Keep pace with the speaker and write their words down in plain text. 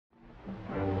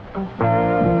And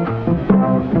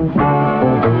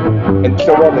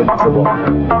so on and so on.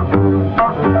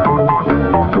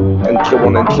 And so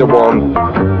on and so on.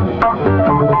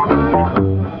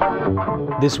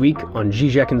 This week on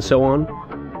Žižek and So On,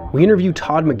 we interview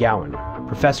Todd McGowan,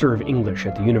 professor of English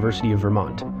at the University of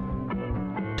Vermont.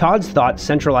 Todd's thought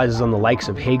centralizes on the likes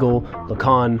of Hegel,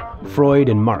 Lacan, Freud,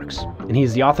 and Marx, and he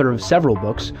is the author of several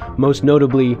books, most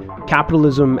notably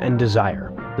Capitalism and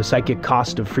Desire, The Psychic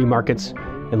Cost of Free Markets,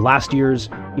 and last year's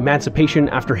Emancipation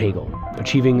After Hegel,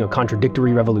 Achieving a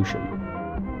Contradictory Revolution.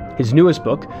 His newest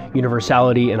book,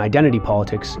 Universality and Identity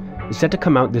Politics, is set to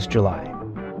come out this July.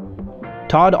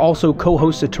 Todd also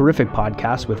co-hosts a terrific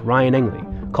podcast with Ryan Engley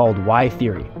called Why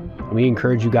Theory, and we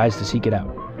encourage you guys to seek it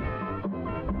out.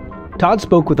 Todd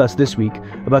spoke with us this week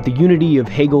about the unity of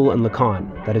Hegel and Lacan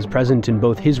that is present in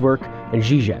both his work and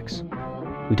Žižek's.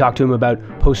 We talked to him about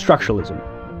post-structuralism,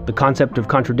 the concept of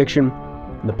contradiction,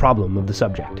 and the problem of the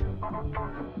subject.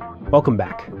 Welcome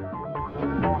back. And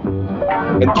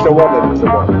so on and so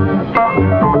on.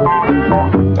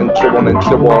 And so on and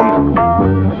so on.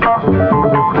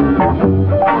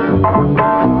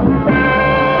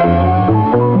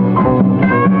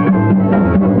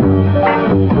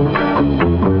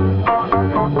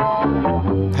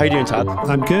 How are you doing, Todd?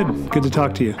 I'm good. Good to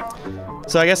talk to you.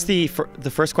 So I guess the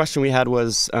first question we had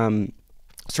was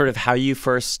sort of how you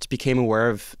first became aware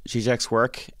of Žižek's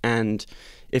work, and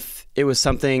if it was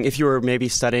something, if you were maybe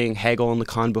studying Hegel and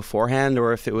Lacan beforehand,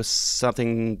 or if it was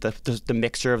something, the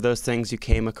mixture of those things you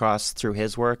came across through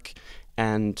his work,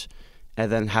 and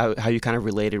then how you kind of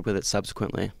related with it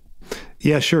subsequently.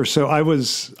 Yeah, sure. So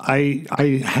I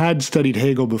had studied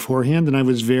Hegel beforehand, and I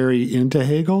was very into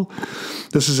Hegel.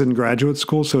 This is in graduate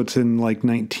school, so it's in like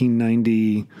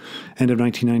 1990, end of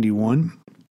 1991,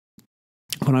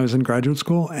 when I was in graduate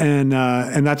school, and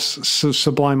that's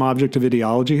Sublime Object of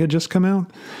Ideology had just come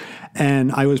out,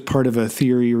 and I was part of a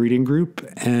theory reading group,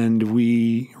 and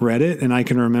we read it, and I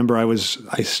can remember I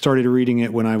started reading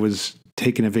it when I was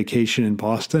taking a vacation in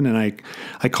Boston, and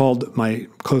I called my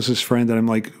closest friend, and I'm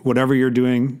like, whatever you're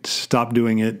doing, stop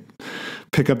doing it,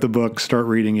 pick up the book, start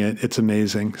reading it. It's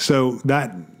amazing. So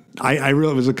that I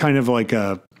really, it was a kind of like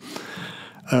a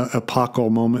epochal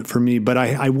moment for me, but I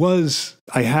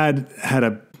had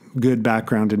a good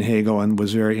background in Hegel and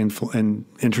was very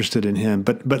interested in him,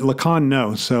 but Lacan,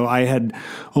 no. So I had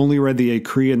only read the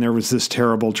Écrit, and there was this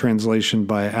terrible translation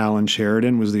by Alan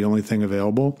Sheridan was the only thing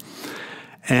available.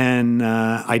 And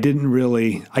I didn't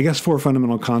really, I guess Four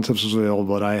Fundamental Concepts was available,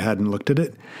 but I hadn't looked at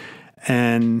it.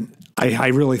 And I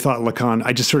really thought Lacan,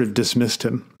 I just sort of dismissed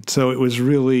him. So it was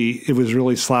really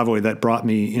Slavoj that brought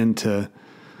me into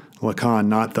Lacan,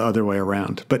 not the other way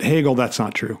around. But Hegel, that's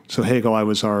not true. So Hegel, I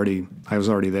was already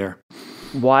there.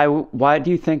 Why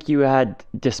do you think you had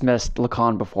dismissed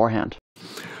Lacan beforehand?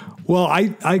 Well,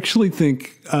 I actually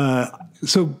think,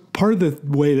 so part of the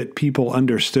way that people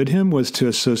understood him was to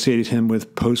associate him with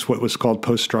what was called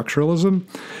post-structuralism.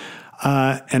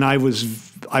 And I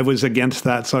was against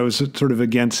that. So I was sort of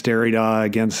against Derrida,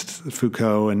 against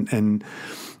Foucault, and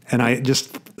I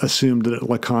just assumed that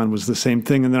Lacan was the same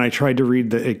thing. And then I tried to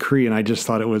read the Écrit, and I just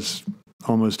thought it was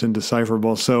almost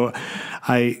indecipherable. So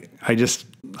I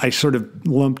sort of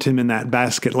lumped him in that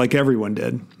basket like everyone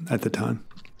did at the time.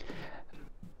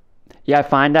 Yeah, I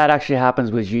find that actually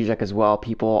happens with Žižek as well.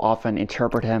 People often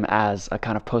interpret him as a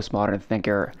kind of postmodern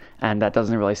thinker, and that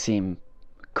doesn't really seem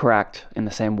correct in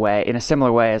the same way, in a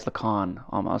similar way as Lacan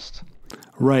almost.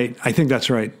 Right. I think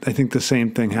that's right. I think the same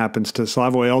thing happens to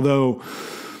Slavoj, although,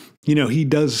 he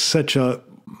does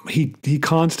he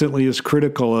constantly is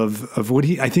critical of what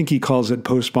I think he calls it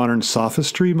postmodern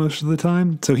sophistry most of the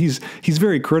time. So he's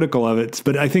very critical of it,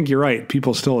 but I think you're right.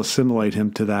 People still assimilate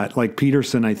him to that. Like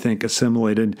Peterson, I think,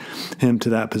 assimilated him to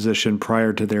that position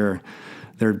prior to their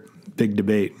big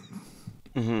debate.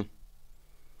 Mm-hmm.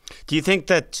 Do you think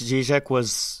that Žižek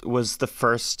was the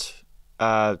first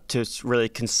to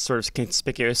really sort of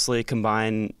conspicuously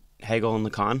combine Hegel and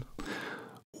Lacan?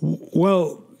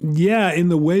 Well, yeah, in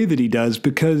the way that he does,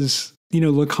 because,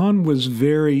 Lacan was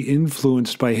very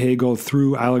influenced by Hegel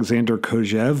through Alexander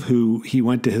Kojève, who he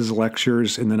went to his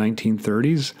lectures in the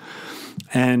 1930s.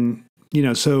 And,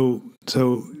 so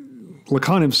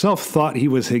Lacan himself thought he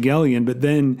was Hegelian, but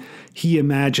then he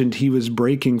imagined he was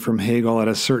breaking from Hegel at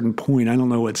a certain point. I don't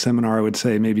know what seminar I would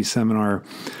say, maybe seminar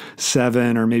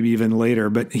 7 or maybe even later.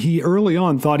 But he early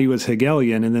on thought he was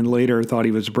Hegelian and then later thought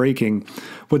he was breaking.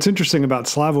 What's interesting about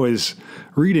Slavoj's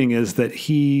reading is that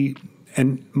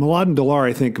and Mladen Dolar,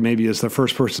 I think, maybe is the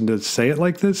first person to say it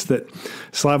like this, that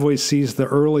Slavoj sees the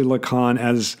early Lacan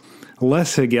as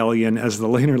less Hegelian as the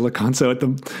later Lacan. So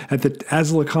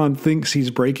as Lacan thinks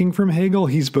he's breaking from Hegel,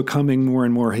 he's becoming more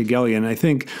and more Hegelian. I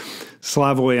think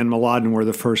Slavoj and Mladen were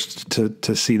the first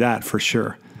to see that for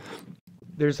sure.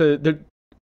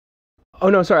 Oh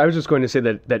no, sorry. I was just going to say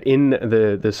that in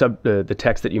the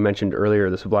text that you mentioned earlier,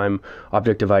 the Sublime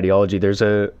Object of Ideology, there's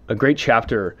a great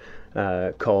chapter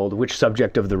called "Which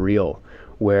Subject of the Real,"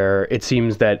 where it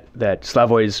seems that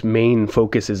Slavoj's main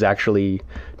focus is actually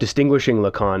distinguishing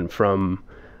Lacan from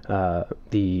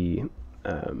the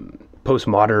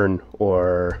postmodern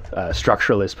or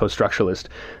structuralist, post-structuralist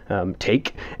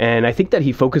take. And I think that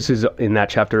he focuses in that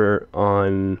chapter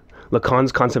on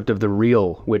Lacan's concept of the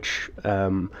real, which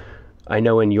I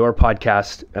know in your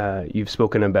podcast you've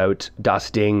spoken about das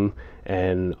Ding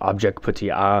and Objekt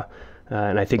Putia,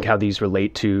 and I think how these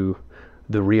relate to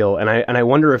the real. And I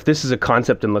wonder if this is a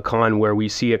concept in Lacan where we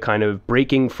see a kind of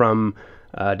breaking from,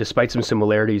 despite some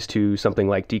similarities to something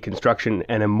like deconstruction,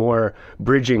 and a more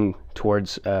bridging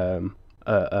towards a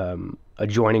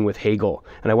joining with Hegel.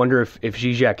 And I wonder if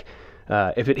Žižek,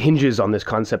 if it hinges on this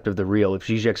concept of the real, if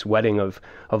Žižek's wedding of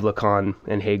Lacan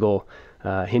and Hegel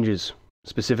hinges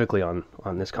specifically on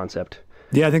this concept.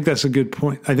 Yeah, I think that's a good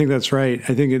point. I think that's right.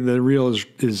 I think the real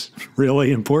is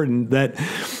really important. That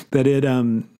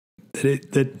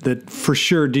for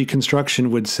sure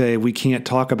deconstruction would say we can't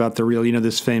talk about the real. You know,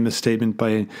 this famous statement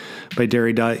by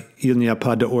Derrida, il n'y a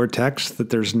pas de hors texte,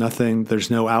 that there's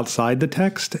no outside the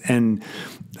text. And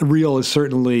real is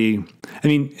certainly, I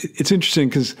mean, it's interesting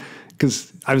because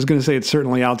I was going to say it's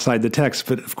certainly outside the text,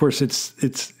 but of course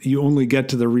it's you only get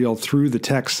to the real through the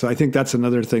text. So I think that's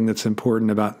another thing that's important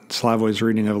about Slavoj's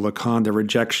reading of Lacan, the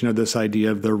rejection of this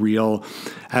idea of the real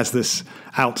as this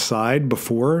outside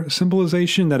before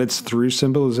symbolization, that it's through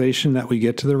symbolization that we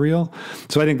get to the real.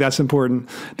 So I think that's important.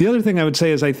 The other thing I would say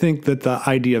is I think that the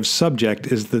idea of subject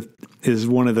is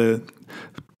one of the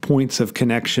points of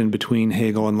connection between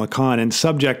Hegel and Lacan, and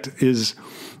subject is,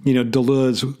 you know,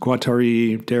 Deleuze,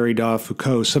 Guattari, Derrida,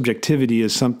 Foucault, subjectivity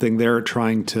is something they're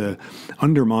trying to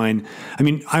undermine. I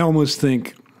mean, I almost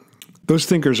think those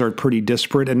thinkers are pretty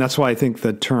disparate, and that's why I think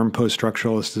the term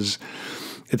post-structuralist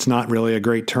it's not really a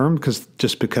great term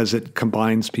because it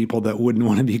combines people that wouldn't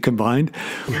want to be combined.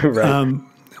 Right.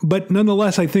 But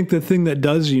nonetheless, I think the thing that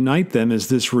does unite them is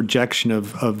this rejection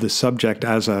of the subject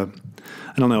as a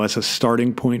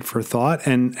starting point for thought.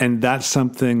 And that's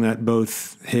something that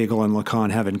both Hegel and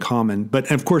Lacan have in common. But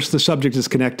of course, the subject is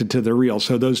connected to the real.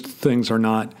 So those things are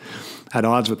not at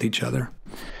odds with each other.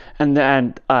 And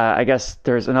then I guess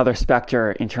there's another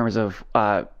specter in terms of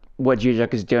what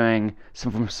Žižek is doing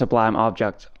from Sublime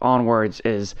Object onwards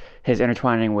is his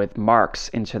intertwining with Marx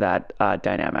into that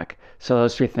dynamic. So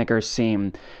those three thinkers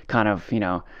seem kind of,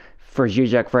 for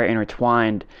Žižek, very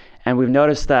intertwined. And we've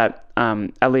noticed that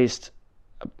at least,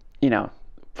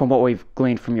 from what we've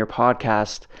gleaned from your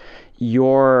podcast,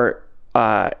 you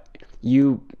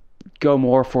go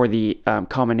more for the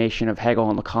combination of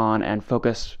Hegel and Lacan and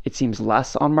focus, it seems,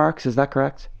 less on Marx. Is that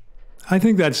correct? I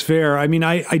think that's fair. I mean,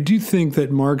 I do think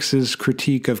that Marx's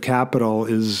critique of capital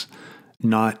is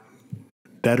not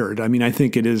bettered. I mean, I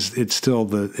think it's still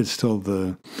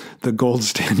the gold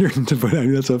standard.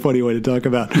 That's a funny way to talk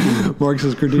about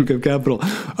Marx's critique of capital.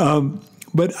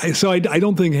 But I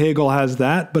don't think Hegel has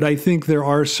that, but I think there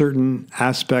are certain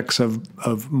aspects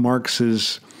of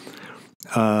Marx's,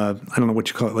 I don't know what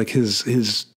you call it, like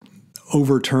his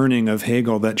overturning of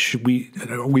Hegel that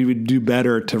we would do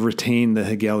better to retain the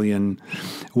Hegelian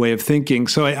way of thinking.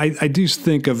 So I do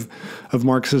think of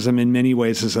Marxism in many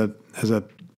ways as a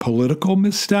political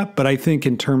misstep, but I think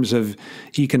in terms of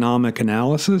economic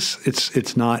analysis,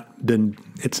 it's not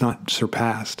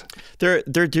surpassed.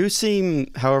 There do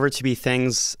seem, however, to be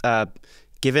things,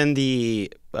 given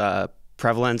the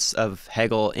prevalence of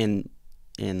Hegel in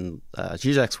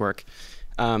Žižek's work,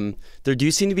 there do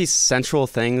seem to be central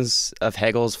things of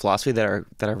Hegel's philosophy that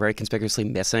are very conspicuously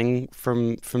missing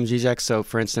from Žižek. So,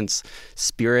 for instance,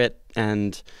 spirit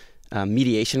and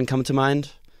mediation come to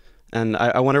mind. And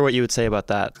I wonder what you would say about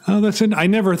that. Oh, I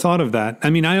never thought of that. I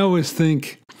mean, I always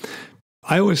think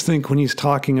when he's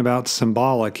talking about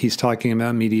symbolic, he's talking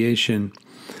about mediation.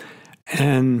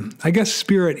 And I guess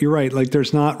spirit, you're right. Like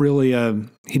there's not really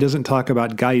he doesn't talk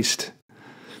about Geist,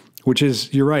 which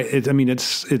is, you're right.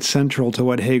 It's central to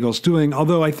what Hegel's doing.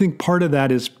 Although I think part of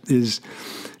that is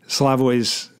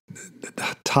Slavoj's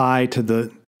tie to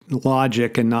the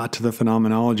logic and not to the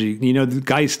phenomenology.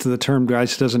 The term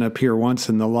Geist doesn't appear once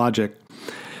in the logic.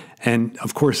 And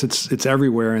of course it's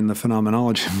everywhere in the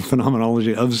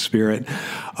phenomenology of spirit.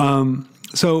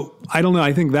 So I don't know.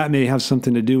 I think that may have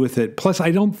something to do with it. Plus,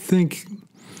 I don't think,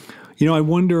 I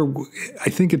wonder, I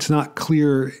think it's not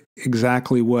clear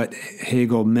exactly what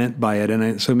Hegel meant by it.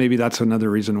 And so maybe that's another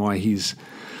reason why he's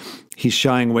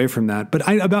shying away from that. But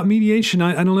about mediation,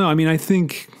 I don't know. I mean, I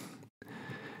think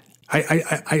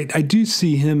I do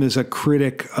see him as a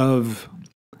critic of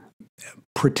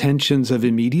pretensions of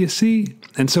immediacy.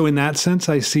 And so in that sense,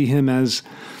 I see him as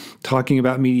talking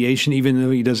about mediation, even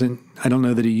though I don't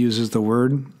know that he uses the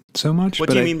word so much. What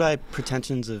do you mean by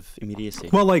pretensions of immediacy?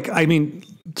 Well,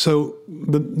 so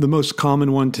the most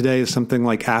common one today is something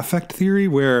like affect theory,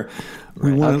 where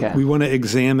we want to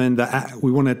examine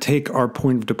we want to take our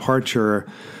point of departure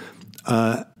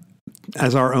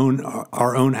as our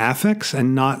own affects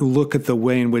and not look at the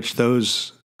way in which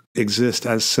those exist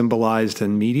as symbolized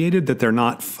and mediated, that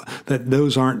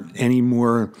those aren't any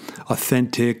more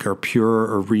authentic or pure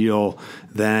or real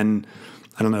than,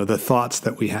 I don't know, the thoughts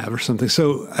that we have or something.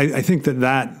 So I think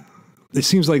that it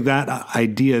seems like that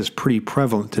idea is pretty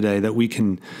prevalent today, that we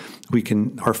can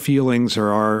our feelings or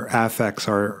our affects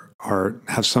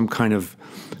have some kind of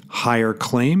higher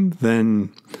claim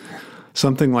than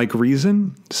something like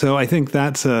reason. So I think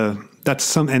that's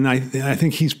some, and I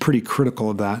think he's pretty critical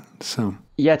of that. So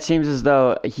yeah, it seems as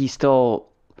though he still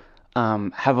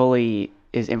heavily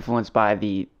is influenced by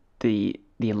the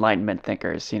Enlightenment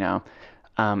thinkers, and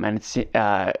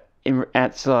so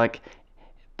like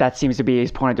that seems to be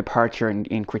his point of departure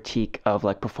in critique of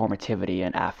like performativity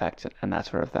and affect and that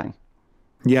sort of thing.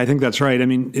 Yeah, I think that's right. I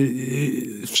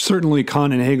mean, certainly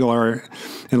Kant and Hegel are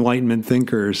Enlightenment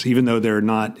thinkers, even though they're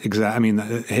not exact. I mean,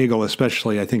 Hegel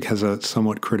especially, I think, has a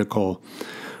somewhat critical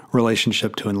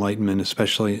relationship to Enlightenment,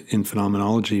 especially in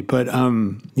phenomenology. But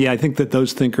I think that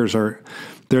those thinkers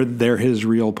they're his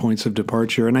real points of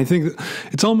departure. And I think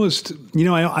it's almost,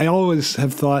 I always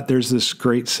have thought there's this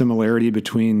great similarity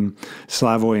between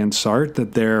Slavoj and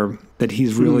Sartre, that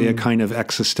he's really a kind of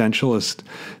existentialist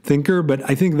thinker. But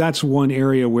I think that's one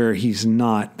area where he's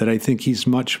not, that I think he's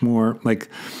much more like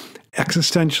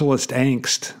existentialist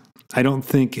angst. I don't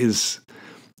think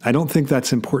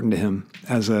that's important to him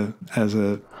as a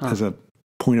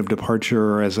point of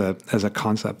departure or as a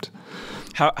concept.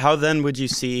 How then would you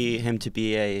see him to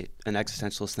be an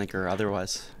existentialist thinker or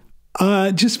otherwise?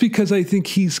 Just because I think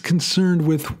he's concerned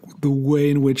with the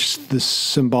way in which the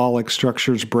symbolic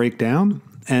structures break down,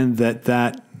 and that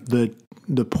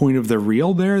the point of the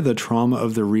real there, the trauma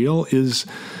of the real, is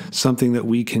something that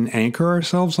we can anchor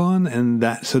ourselves on, and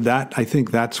that I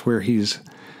think that's where he's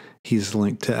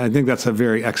linked to. I think that's a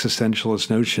very existentialist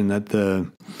notion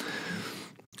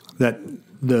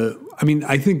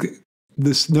I think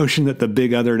this notion that the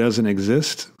big other doesn't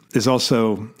exist is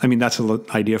also, that's an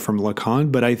idea from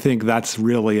Lacan, but I think that's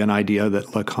really an idea that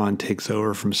Lacan takes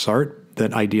over from Sartre,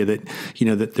 that idea that,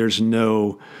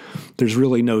 that there's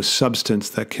really no substance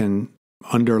that can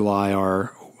underlie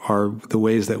the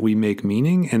ways that we make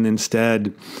meaning. And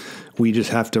instead we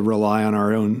just have to rely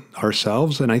on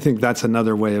ourselves. And I think that's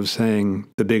another way of saying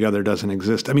the big other doesn't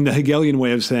exist. I mean, the Hegelian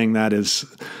way of saying that is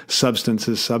substance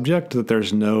is subject, that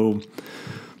there's no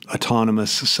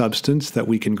autonomous substance that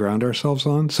we can ground ourselves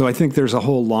on. So I think there's a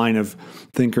whole line of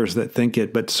thinkers that think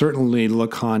it, but certainly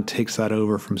Lacan takes that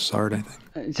over from Sartre, I think.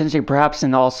 It's interesting, perhaps,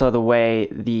 in also the way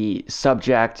the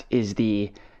subject is the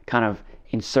kind of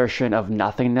insertion of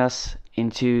nothingness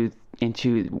into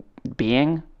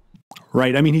being.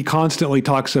 Right. I mean, he constantly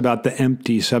talks about the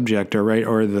empty subject, for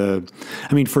Sartre,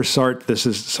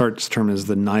 Sartre's term is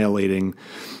the annihilating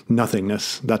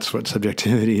nothingness. That's what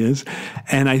subjectivity is.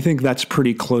 And I think that's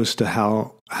pretty close to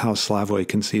how Slavoj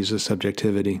conceives of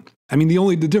subjectivity. I mean,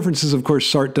 the difference is, of course,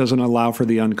 Sartre doesn't allow for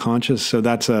the unconscious. So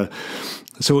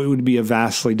so it would be a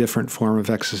vastly different form of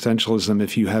existentialism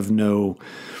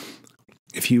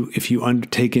if you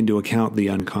take into account the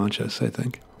unconscious, I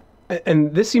think.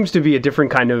 And this seems to be a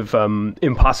different kind of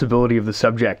impossibility of the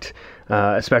subject,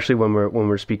 especially when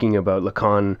we're speaking about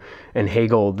Lacan and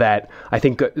Hegel. That I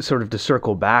think, sort of to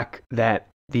circle back, that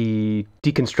the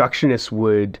deconstructionists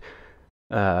would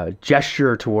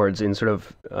gesture towards in sort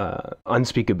of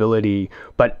unspeakability,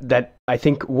 but that I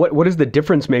think what is the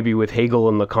difference maybe with Hegel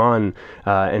and Lacan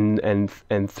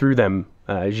and through them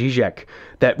Žižek,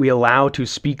 that we allow to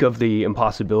speak of the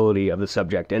impossibility of the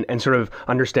subject and sort of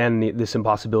understand this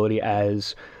impossibility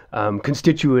as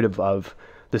constitutive of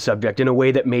the subject in a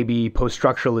way that maybe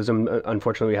post-structuralism,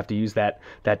 unfortunately we have to use that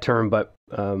term, but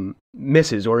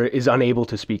misses or is unable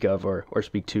to speak of or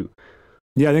speak to.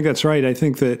 Yeah, I think that's right. I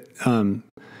think that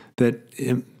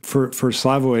for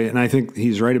Slavoj, and I think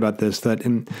he's right about this, that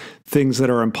things that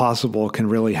are impossible can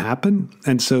really happen,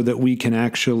 and so that we can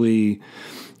actually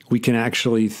we can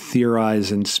actually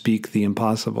theorize and speak the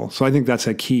impossible. So I think that's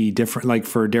a key different, like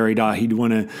for Derrida, he'd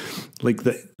want to, like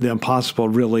the impossible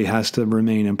really has to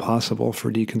remain impossible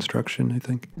for deconstruction, I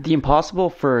think. The impossible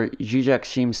for Žižek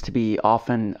seems to be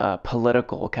often a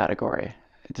political category.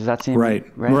 Does that seem right?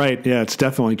 Right. Yeah, it's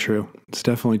definitely true. It's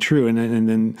definitely true. And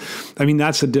then, I mean,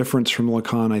 that's a difference from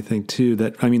Lacan, I think, too,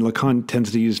 that, I mean, Lacan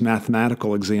tends to use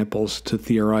mathematical examples to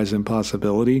theorize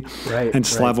impossibility. Right. And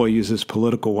Slavoj uses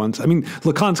political ones. I mean,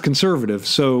 Lacan's conservative.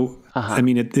 So, I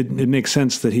mean, it makes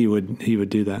sense that he would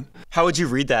do that. How would you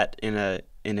read that in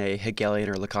a Hegelian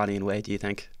or Lacanian way, do you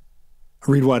think?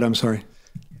 Read what? I'm sorry.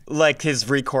 Like his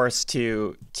recourse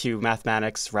to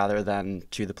mathematics rather than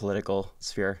to the political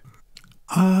sphere.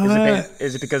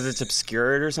 Is it because it's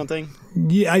obscured or something?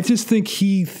 Yeah, I just think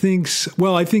he thinks,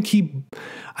 well,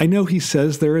 I know he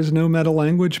says there is no meta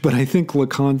language, but I think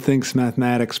Lacan thinks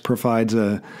mathematics provides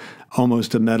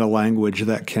almost a meta language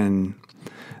that can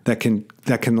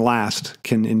last,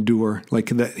 can endure. Like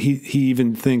that, he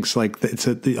even thinks like it's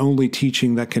the only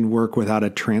teaching that can work without a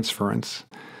transference.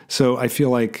 So I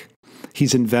feel like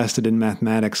he's invested in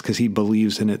mathematics because he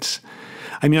believes in its.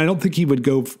 I mean, I don't think he would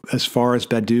go as far as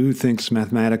Badiou, who thinks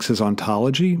mathematics is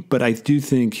ontology, but I do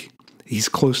think he's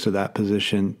close to that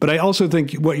position. But I also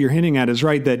think what you're hinting at is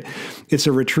right, that it's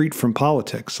a retreat from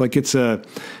politics. Like it's a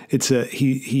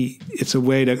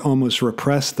way to almost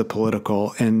repress the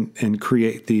political and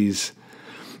create these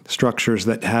structures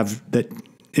that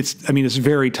it's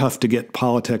very tough to get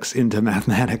politics into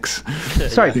mathematics.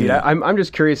 Sorry, Pete. I'm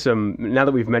just curious. Now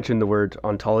that we've mentioned the word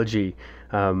ontology,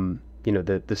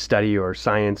 the study or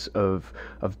science of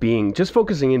being, just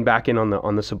focusing back in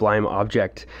on the sublime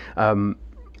object.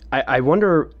 I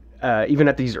wonder, even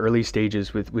at these early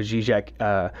stages with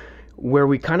Žižek, where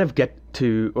we kind of get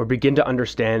to or begin to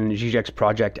understand Žižek's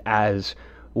project as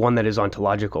one that is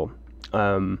ontological.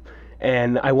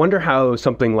 And I wonder how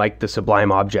something like the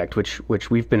sublime object, which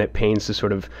we've been at pains to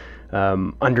sort of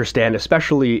understand,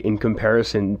 especially in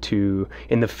comparison to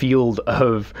in the field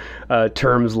of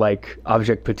terms like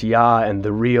object patia and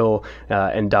the real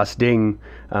and das Ding.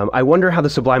 I wonder how the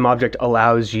sublime object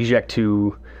allows Žižek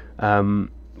to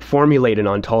formulate an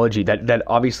ontology that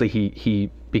obviously he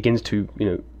begins to,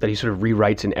 that he sort of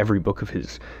rewrites in every book of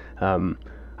his.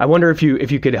 I wonder if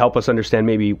you could help us understand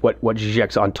maybe what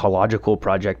Žižek's ontological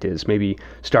project is, maybe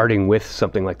starting with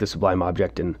something like the sublime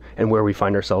object and where we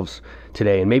find ourselves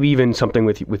today, and maybe even something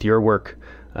with your work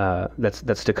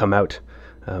that's to come out.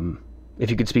 If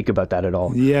you could speak about that at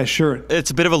all. Yeah, sure. It's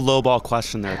a bit of a lowball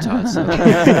question there, Todd. So.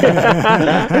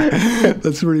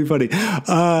 That's pretty funny.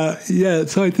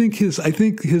 So I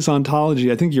think his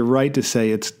ontology, I think you're right to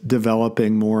say it's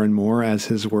developing more and more as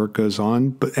his work goes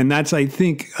on. And that's, I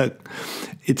think,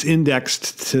 it's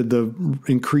indexed to the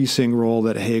increasing role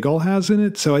that Hegel has in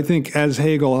it. So I think as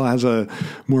Hegel has a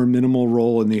more minimal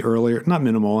role in the earlier, not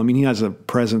minimal, I mean, he has a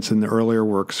presence in the earlier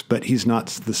works, but he's not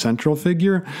the central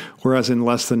figure. Whereas in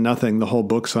Less Than Nothing, the whole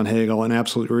book's on Hegel, and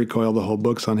Absolute Recoil, the whole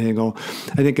book's on Hegel.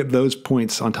 I think at those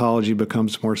points, ontology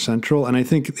becomes more central. And I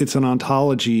think it's an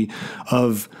ontology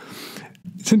of,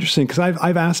 it's interesting because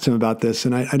I've asked him about this,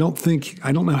 and I don't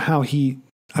know how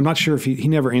I'm not sure if he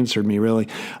never answered me really.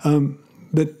 On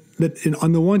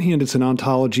the one hand, it's an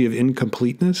ontology of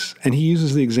incompleteness, and he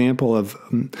uses the example of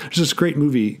there's this great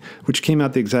movie which came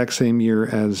out the exact same year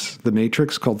as The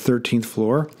Matrix called 13th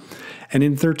Floor. And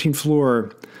in 13th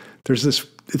Floor, there's this,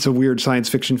 it's a weird science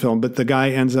fiction film, but the guy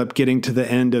ends up getting to the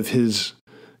end of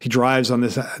he drives on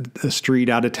this street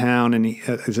out of town, and he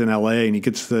is in LA, and he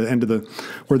gets to the end of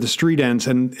where the street ends,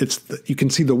 and you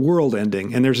can see the world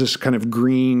ending, and there's this kind of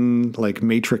green, like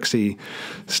matrixy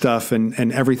stuff, and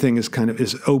everything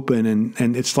is open,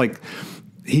 and it's like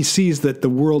he sees that the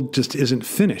world just isn't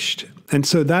finished. And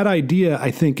so that idea,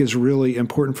 I think, is really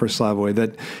important for Slavoj.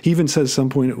 That he even says some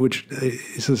point at which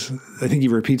he says, I think he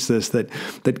repeats this, that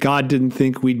God didn't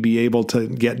think we'd be able to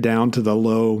get down to the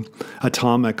low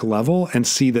atomic level and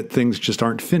see that things just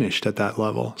aren't finished at that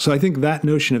level. So I think that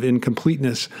notion of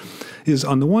incompleteness is,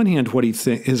 on the one hand, what he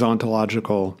thinks his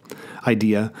ontological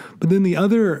idea, but then the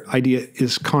other idea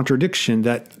is contradiction.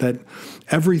 That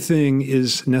everything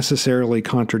is necessarily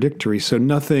contradictory. So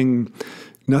nothing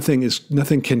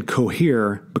can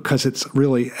cohere because it's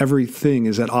really everything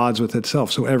is at odds with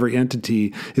itself. So every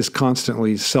entity is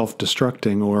constantly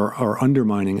self-destructing or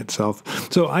undermining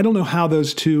itself. So I don't know how I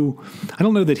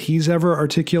don't know that he's ever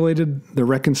articulated the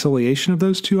reconciliation of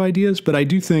those two ideas, but I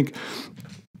do think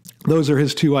those are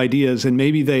his two ideas, and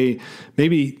maybe they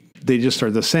just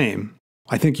are the same.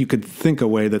 I think you could think a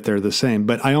way that they're the same,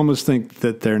 but I almost think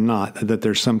that they're not, that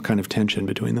there's some kind of tension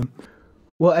between them.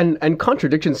 Well, and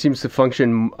contradiction seems to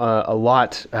function a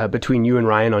lot between you and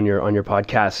Ryan on your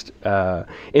podcast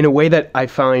in a way that I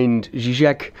find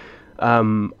Žižek.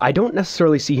 I don't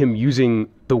necessarily see him using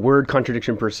the word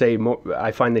contradiction per se.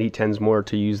 I find that he tends more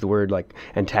to use the word like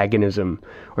antagonism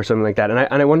or something like that. And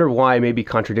I wonder why maybe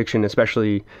contradiction,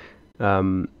 especially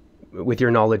with your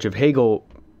knowledge of Hegel,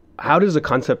 how does a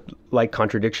concept like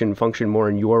contradiction function more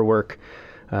in your work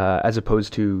as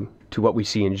opposed to what we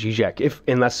see in Žižek,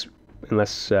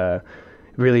 unless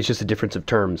really it's just a difference of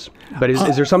terms. But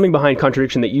is there something behind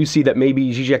contradiction that you see that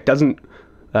maybe Žižek doesn't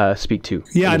speak to?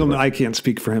 Yeah, I don't know. I can't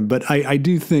speak for him, but I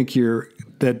do think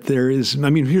that there is, I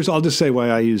mean, I'll just say why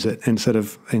I use it instead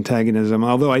of antagonism.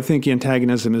 Although I think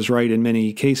antagonism is right in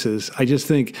many cases. I just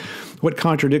think what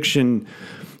contradiction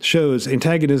shows,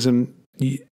 antagonism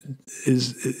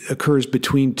occurs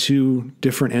between two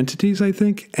different entities, I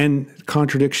think, and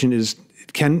contradiction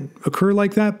can occur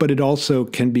like that, but it also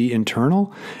can be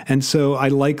internal. And so I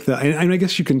like and I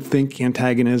guess you can think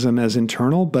antagonism as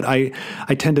internal, but I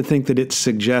tend to think that it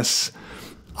suggests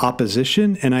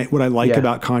opposition. And what I like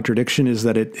about contradiction is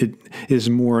that it is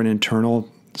more an internal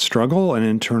struggle, an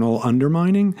internal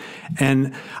undermining.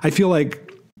 And I feel like,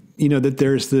 that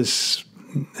there's this,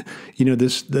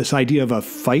 this idea of a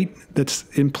fight that's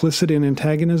implicit in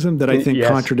antagonism that I think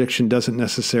contradiction doesn't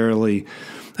necessarily.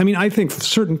 I mean, I think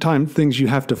certain things you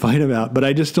have to fight about, but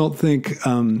I just don't think.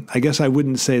 I guess I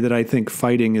wouldn't say that I think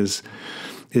fighting is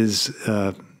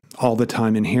all the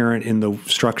time inherent in the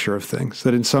structure of things.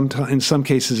 That in some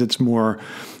cases it's more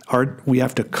we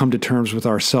have to come to terms with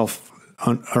our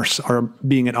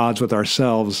being at odds with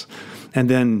ourselves, and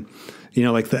then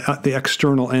like the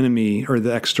external enemy or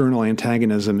the external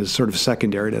antagonism is sort of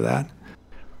secondary to that.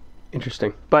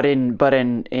 Interesting. But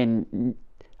in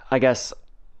I guess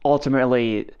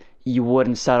ultimately you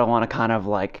wouldn't settle on a kind of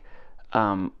like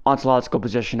ontological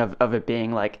position of it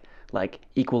being like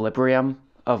equilibrium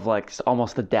of like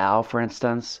almost the Tao, for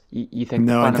instance. You think?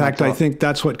 No, in fact, I think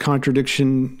that's what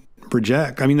contradiction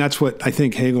reject. I mean, that's what I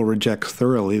think Hegel rejects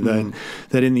thoroughly. That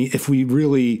if we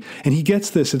really, and he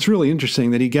gets this. It's really interesting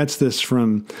that he gets this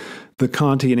from the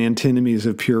Kantian antinomies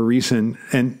of pure reason.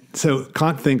 And so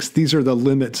Kant thinks these are the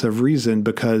limits of reason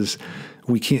because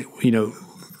we can't,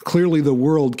 clearly the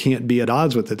world can't be at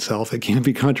odds with itself. It can't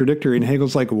be contradictory. And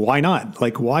Hegel's like, why not?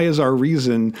 Like, why is our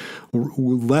reason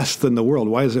less than the world?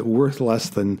 Why is it worth less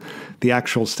than the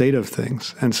actual state of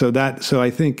things? And so I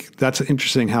think that's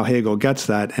interesting how Hegel gets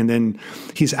that. And then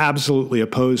he's absolutely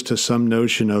opposed to some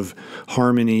notion of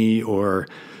harmony or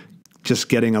just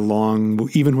getting along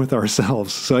even with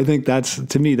ourselves. So I think that's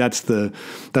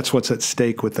what's at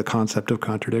stake with the concept of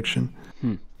contradiction.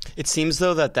 It seems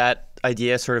though that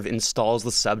idea sort of installs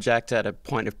the subject at a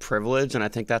point of privilege, and I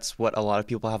think that's what a lot of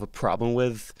people have a problem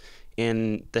with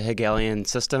in the Hegelian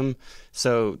system.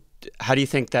 So how do you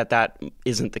think that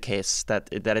isn't the case, that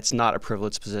it's not a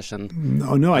privileged position?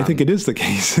 No, I think it is the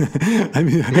case. I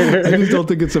mean, I just don't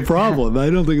think it's a problem. I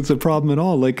don't think it's a problem at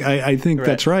all. Like, I think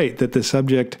that's right, that the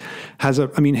subject has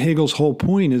Hegel's whole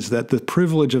point is that the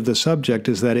privilege of the subject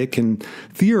is that it can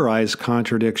theorize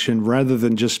contradiction rather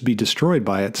than just be destroyed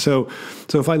by it. So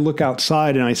if I look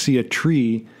outside and I see a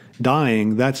tree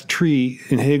dying, that tree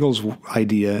in Hegel's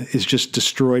idea is just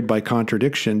destroyed by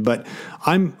contradiction. But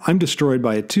I'm destroyed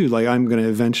by it too. Like I'm going to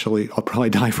eventually, I'll probably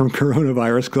die from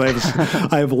coronavirus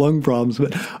because I have lung problems.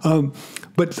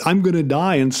 But I'm going to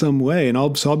die in some way, and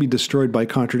I'll be destroyed by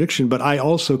contradiction. But I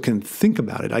also can think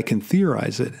about it. I can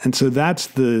theorize it, and so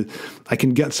I can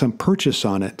get some purchase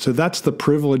on it. So that's the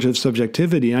privilege of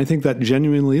subjectivity, and I think that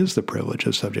genuinely is the privilege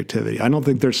of subjectivity. I don't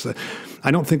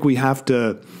think we have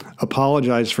to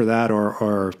apologize for that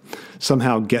or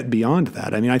somehow get beyond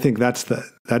that. I mean, I think that's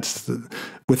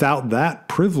without that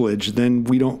privilege, then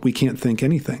we can't think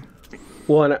anything.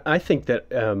 Well, and I think that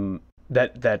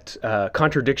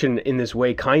contradiction in this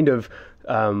way kind of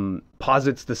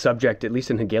posits the subject, at least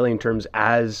in Hegelian terms,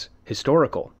 as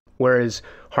historical, whereas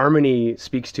harmony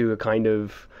speaks to a kind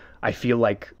of, I feel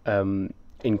like,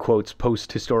 in quotes,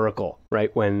 post-historical,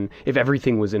 right? If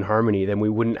everything was in harmony, then we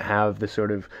wouldn't have the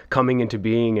sort of coming into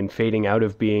being and fading out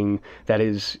of being that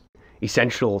is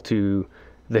essential to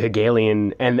the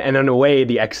Hegelian and in a way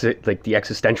the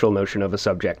existential notion of a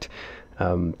subject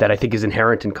that I think is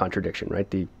inherent in contradiction, right?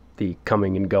 the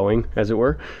coming and going, as it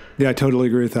were. Yeah, I totally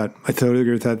agree with that. I totally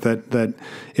agree with that. That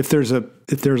if there's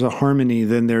a harmony,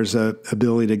 then there's a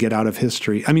ability to get out of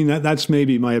history. I mean, that's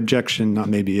maybe my objection. Not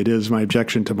maybe, it is my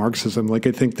objection to Marxism. Like,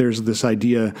 I think there's this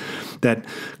idea that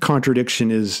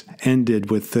contradiction is ended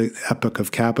with the epoch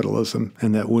of capitalism,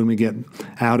 and that when we get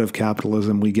out of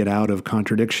capitalism, we get out of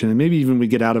contradiction, and maybe even we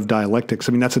get out of dialectics.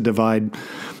 I mean, that's a divide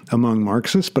among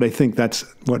Marxists, but I think that's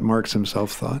what Marx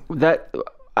himself thought.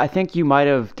 I think you might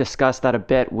have discussed that a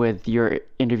bit with your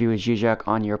interview with Žižek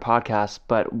on your podcast,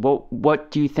 but what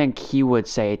do you think he would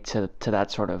say to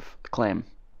that sort of claim?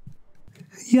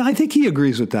 Yeah, I think he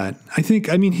agrees with that. I think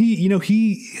I think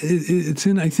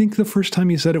the first time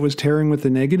he said it was Tearing with the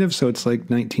Negative, so it's like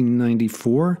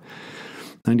 1994,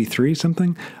 93,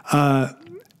 something.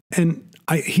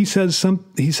 He says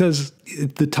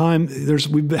at the time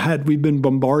we've been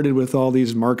bombarded with all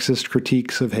these Marxist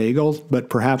critiques of Hegel, but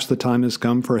perhaps the time has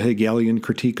come for a Hegelian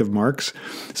critique of Marx.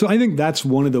 So I think that's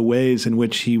one of the ways in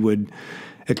which he would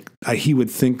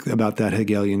think about that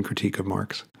Hegelian critique of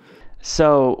Marx.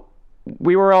 So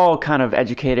we were all kind of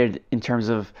educated in terms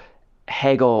of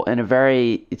Hegel in a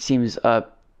very, it seems,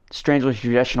 strangely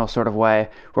traditional sort of way,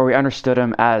 where we understood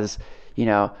him as,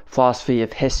 philosophy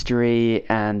of history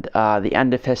and the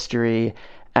end of history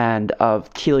and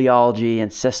of teleology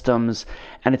and systems.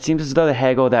 And it seems as though the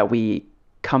Hegel that we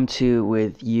come to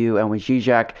with you and with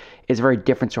Žižek is a very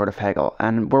different sort of Hegel.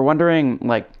 And we're wondering,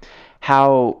 like,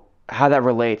 how that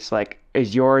relates. Like,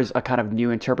 is yours a kind of new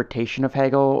interpretation of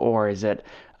Hegel, or is it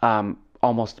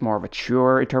almost more of a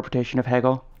truer interpretation of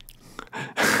Hegel?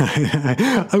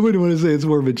 I wouldn't want to say it's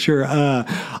more mature.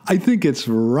 I think it's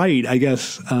right, I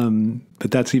guess,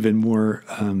 but that's even more,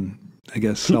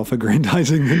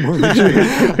 self-aggrandizing than more mature.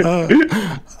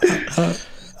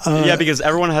 Yeah, because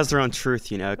everyone has their own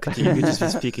truth, you could just be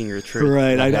speaking your truth.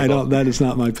 Right. I don't. That is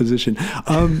not my position.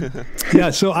 Yeah.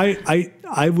 So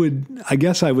I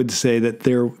would say that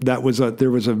there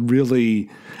was a really.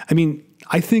 I mean,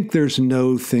 I think there's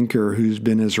no thinker who's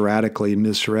been as radically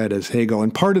misread as Hegel.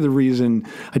 And part of the reason,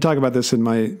 I talk about this in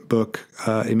my book,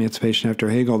 Emancipation After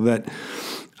Hegel, that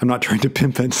I'm not trying to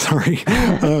pimp it, sorry.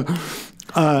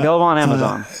 Available on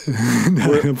Amazon.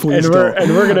 Please don't.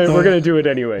 And we're gonna do it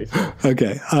anyway. So.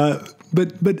 Okay.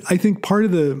 But I think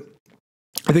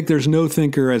I think there's no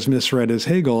thinker as misread as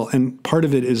Hegel. And part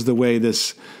of it is the way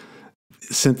this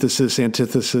thesis,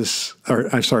 antithesis,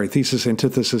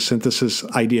 synthesis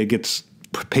idea gets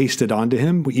pasted onto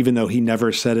him, even though he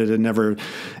never said it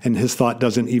and his thought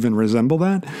doesn't even resemble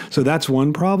that. So that's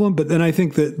one problem. But then I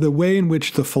think that the way in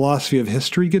which the philosophy of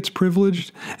history gets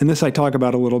privileged, and this I talk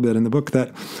about a little bit in the book,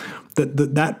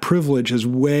 that privilege is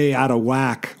way out of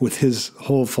whack with his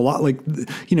whole philosophy.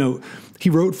 He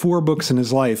wrote 4 books in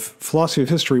his life. Philosophy of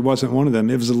history wasn't one of them.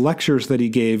 It was the lectures that he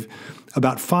gave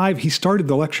he started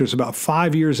the lectures about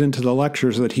 5 years into the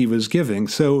lectures that he was giving.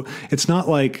 So it's not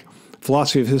like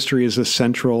philosophy of history is a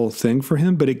central thing for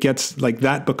him, but it gets like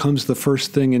that becomes the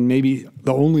first thing and maybe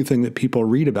the only thing that people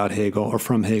read about Hegel or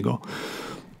from Hegel.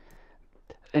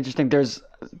 Interesting.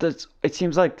 It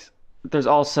seems like there's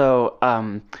also,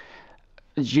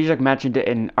 Žižek mentioned it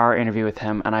in our interview with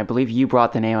him, and I believe you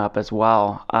brought the name up as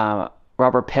well.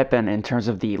 Robert Pippin, in terms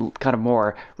of the kind of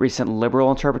more recent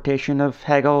liberal interpretation of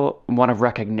Hegel, one of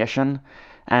recognition,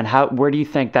 and where do you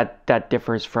think that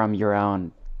differs from your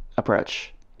own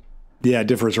approach? Yeah, it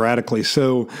differs radically.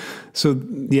 So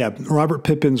yeah, Robert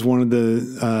Pippin's one of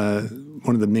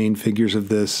the main figures of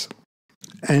this.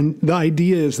 And the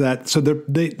idea is that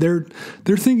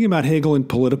they're thinking about Hegel in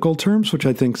political terms, which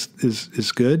I think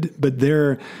is good. But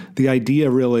the idea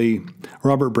really,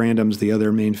 Robert Brandam's the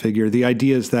other main figure. The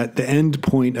idea is that the end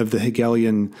point of the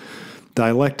Hegelian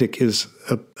dialectic is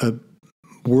a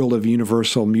world of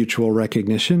universal mutual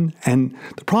recognition. And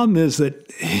the problem is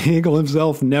that Hegel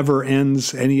himself never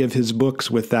ends any of his books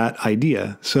with that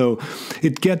idea. So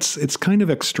it's kind of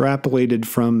extrapolated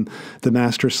from the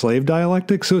master-slave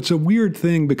dialectic. So it's a weird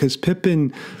thing because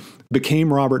Pippin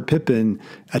became Robert Pippin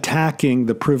attacking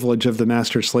the privilege of the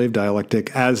master-slave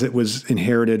dialectic as it was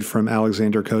inherited from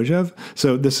Alexander Kojève.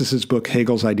 So this is his book,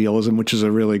 Hegel's Idealism, which is a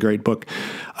really great book.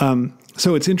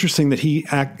 So it's interesting that he,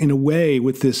 in a way,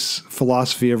 with this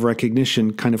philosophy of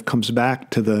recognition, kind of comes back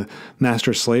to the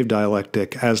master-slave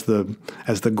dialectic as the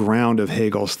ground of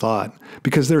Hegel's thought,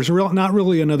 because there's not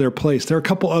really another place. There are a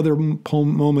couple other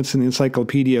moments in the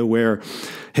encyclopedia where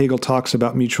Hegel talks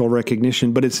about mutual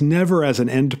recognition, but it's never as an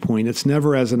endpoint. It's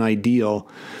never as an ideal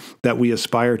that we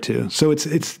aspire to. So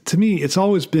it's to me, it's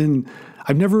always been.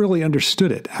 I've never really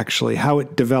understood it actually, how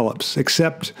it develops,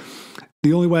 except.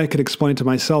 The only way I could explain to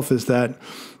myself is that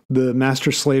the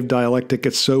master-slave dialectic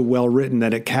is so well written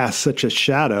that it casts such a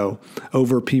shadow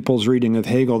over people's reading of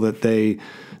Hegel that they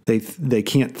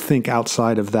can't think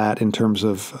outside of that in terms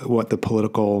of what the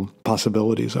political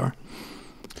possibilities are.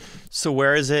 So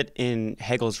where is it in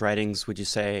Hegel's writings, would you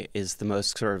say, is the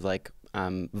most sort of like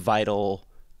vital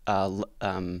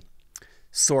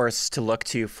source to look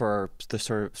to for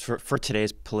the for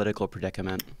today's political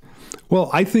predicament? Well,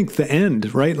 I think the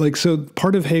end, right? Like, so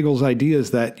part of Hegel's idea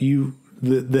is that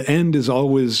the end is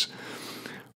always,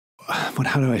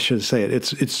 how should I say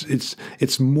it?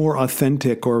 It's more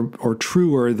authentic or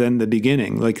truer than the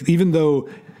beginning. Like, even though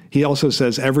he also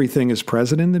says everything is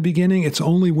present in the beginning, it's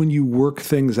only when you work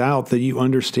things out that you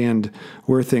understand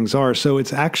where things are. So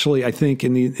it's actually, I think,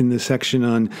 in the section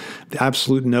on the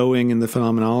absolute knowing and the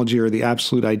phenomenology, or the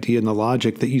absolute idea and the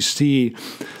logic, that you see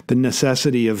the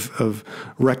necessity of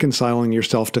reconciling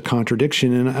yourself to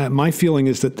contradiction. And my feeling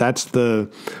is that that's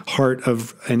the heart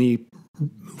of any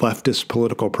leftist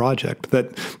political project.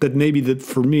 That maybe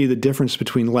for me, the difference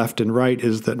between left and right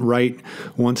is that right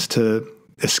wants to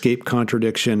escape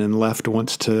contradiction and left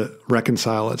wants to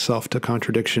reconcile itself to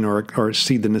contradiction or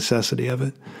see the necessity of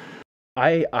it.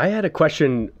 I had a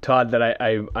question, Todd, that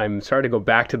I'm sorry to go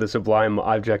back to the sublime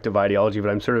objective ideology,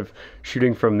 but I'm sort of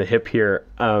shooting from the hip here.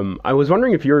 I was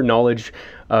wondering if your knowledge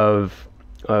of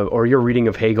or your reading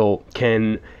of Hegel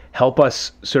can help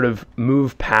us sort of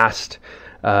move past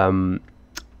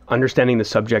understanding the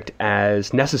subject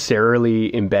as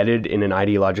necessarily embedded in an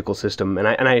ideological system. And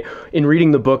I in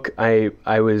reading the book, I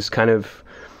was kind of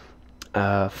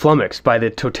flummoxed by the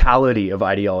totality of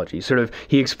ideology. Sort of,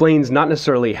 he explains not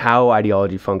necessarily how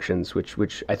ideology functions,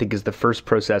 which I think is the first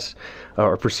process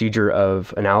or procedure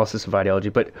of analysis of ideology,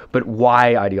 but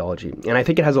why ideology. And I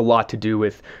think it has a lot to do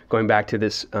with going back to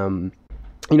this,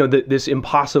 this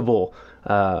impossible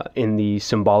in the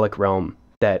symbolic realm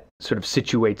that sort of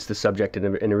situates the subject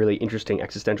in a really interesting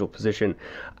existential position.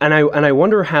 And I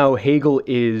wonder how Hegel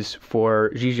is, for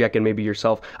Žižek and maybe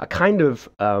yourself, a kind of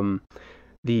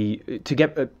the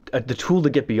tool to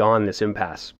get beyond this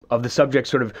impasse of the subject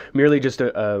sort of merely just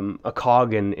a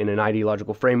cog in an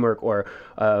ideological framework, or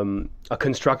a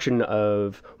construction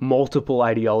of multiple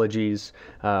ideologies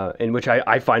in which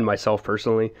I find myself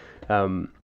personally.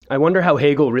 I wonder how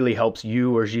Hegel really helps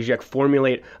you or Žižek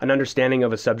formulate an understanding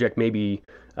of a subject, maybe,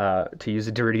 to use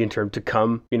a Derridian term, to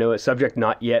come, a subject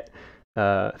not yet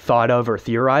thought of or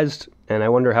theorized. And I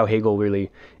wonder how Hegel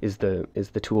really is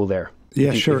the tool there.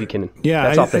 Yeah, sure. If you can,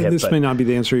 yeah, this may not be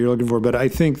the answer you're looking for, but I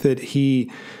think that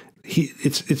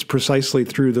it's precisely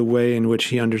through the way in which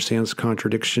he understands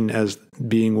contradiction as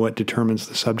being what determines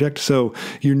the subject. So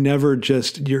you're never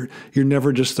just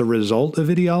the result of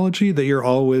ideology, that you're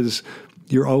always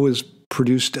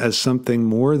produced as something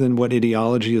more than what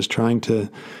ideology is trying to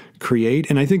create.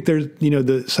 And I think there's,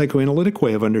 the psychoanalytic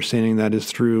way of understanding that is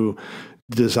through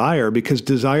desire, because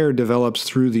desire develops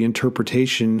through the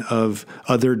interpretation of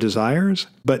other desires,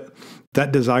 but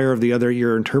that desire of the other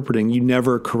you're interpreting, you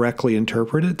never correctly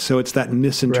interpret it. So it's that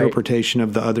misinterpretation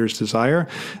of the other's desire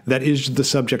that is the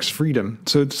subject's freedom.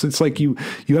 So it's like you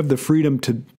have the freedom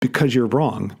because you're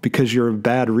wrong, because you're a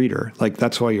bad reader. Like,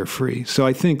 that's why you're free. So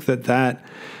I think that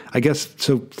I guess,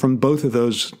 so from both of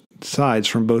those sides,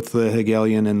 from both the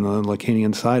Hegelian and the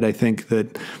Lacanian side, I think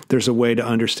that there's a way to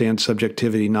understand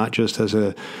subjectivity not just as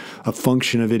a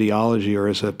function of ideology or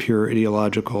as a pure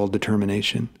ideological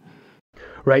determination.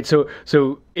 Right. So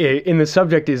in the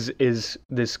subject is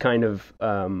this kind of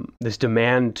this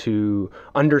demand to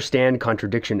understand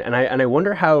contradiction, and I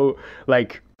wonder how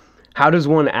does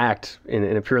one act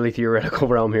in a purely theoretical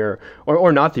realm here,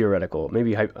 or not theoretical,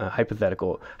 maybe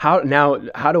hypothetical? How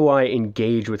do I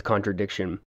engage with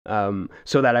contradiction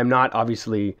so that I'm not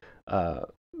obviously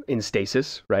in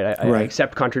stasis, right? I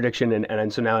accept contradiction,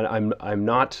 and so now I'm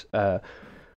not.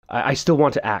 I still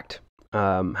want to act.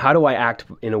 How do I act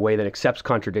in a way that accepts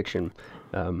contradiction?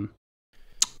 And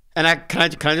can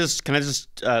I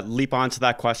just leap onto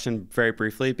that question very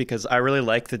briefly, because I really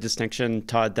like the distinction,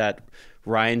 Todd, that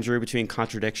Ryan drew between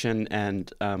contradiction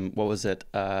and what was it?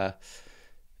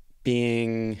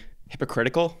 Being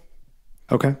hypocritical.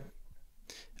 Okay.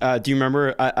 Do you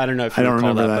remember? I don't know if you I don't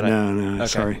remember that. No, okay.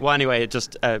 Sorry. Well, anyway,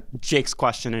 just Jake's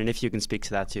question, and if you can speak to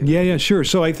that too. Yeah, sure.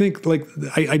 So I think, like,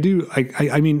 I do.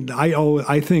 I mean,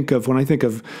 I think of, when I think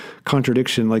of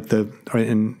contradiction, like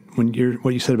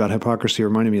what you said about hypocrisy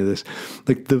reminded me of this.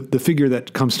 Like, the figure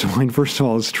that comes to mind first of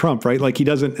all is Trump, right? Like, he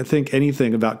doesn't think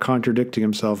anything about contradicting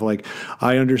himself. Like,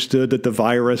 I understood that the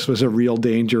virus was a real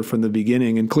danger from the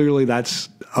beginning, and clearly that's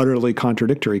utterly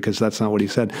contradictory, because that's not what he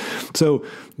said. So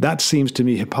that seems to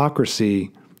me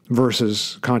hypocrisy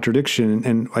versus contradiction.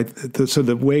 And so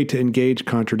the way to engage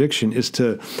contradiction is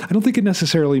I don't think it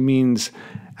necessarily means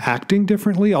acting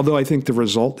differently, although I think the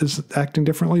result is acting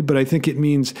differently, but I think it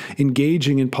means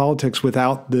engaging in politics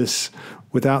without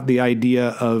the idea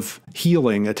of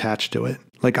healing attached to it.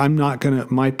 Like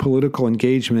my political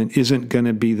engagement isn't going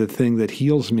to be the thing that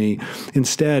heals me.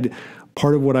 Instead,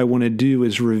 part of what I want to do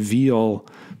is reveal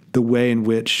the way in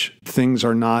which things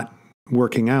are not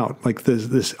working out. Like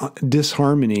this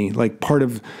disharmony, like part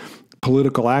of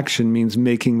political action means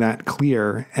making that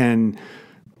clear. And,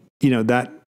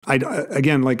 that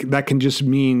that can just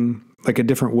mean like a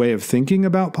different way of thinking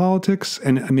about politics.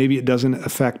 And maybe it doesn't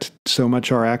affect so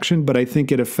much our action, but I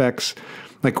think it affects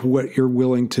like what you're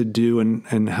willing to do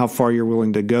and how far you're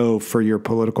willing to go for your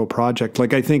political project.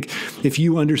 Like, I think if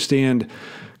you understand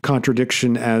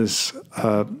contradiction as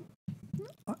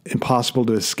impossible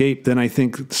to escape, then I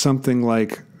think something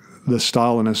like the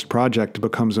Stalinist project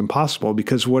becomes impossible,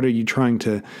 because what are you trying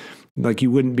to, like,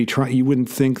 you wouldn't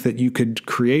think that you could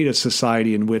create a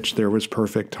society in which there was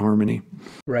perfect harmony.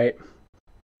 Right.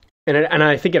 And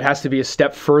I think it has to be a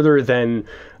step further than,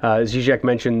 Žižek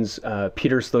mentions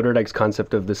Peter Sloterdijk's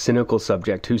concept of the cynical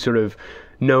subject, who sort of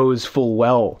knows full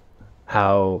well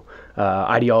how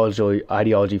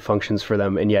ideology functions for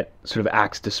them, and yet sort of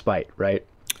acts despite, right?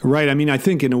 Right. I mean, I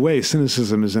think in a way,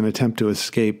 cynicism is an attempt to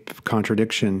escape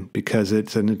contradiction, because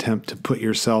it's an attempt to put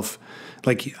yourself,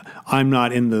 like, I'm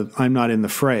not in the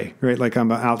fray, right? Like,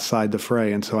 I'm outside the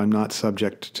fray, and so I'm not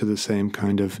subject to the same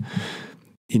kind of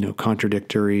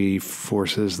contradictory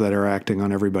forces that are acting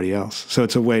on everybody else. So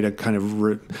it's a way to kind of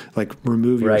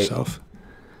remove yourself.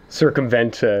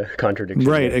 Circumvent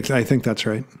contradiction. Right. I think that's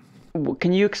right.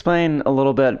 Can you explain a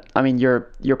little bit? I mean, your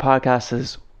podcast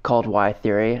is called Why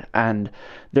Theory, and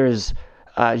there's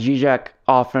Žižek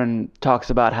often talks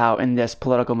about how in this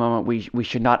political moment we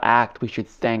should not act, we should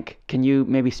think. Can you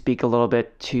maybe speak a little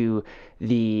bit to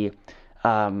the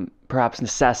perhaps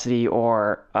necessity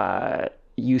or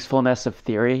usefulness of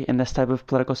theory in this type of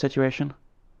political situation?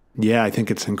 Yeah, I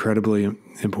think it's incredibly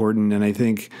important. And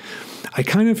I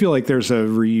kind of feel like there's a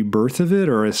rebirth of it,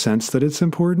 or a sense that it's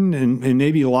important. And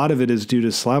maybe a lot of it is due to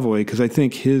Slavoj, because I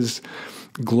think his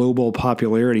global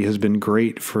popularity has been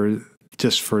great for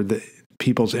the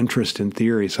people's interest in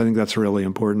theory. So I think that's really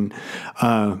important.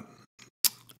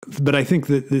 But I think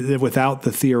that without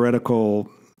the theoretical,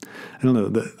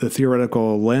 the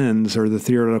theoretical lens or the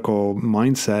theoretical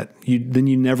mindset,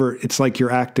 it's like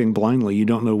you're acting blindly. You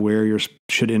don't know where you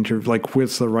should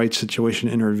what's the right situation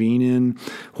to intervene in,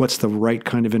 what's the right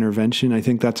kind of intervention. I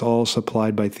think that's all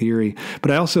supplied by theory.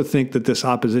 But I also think that this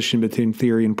opposition between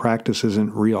theory and practice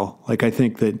isn't real. Like, I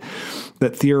think that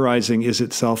theorizing is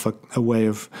itself a way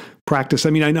of practice.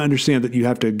 I mean, I understand that you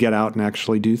have to get out and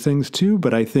actually do things too,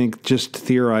 but I think just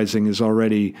theorizing is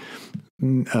already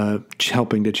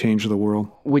helping to change the world.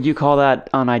 Would you call that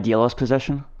an idealist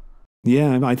position?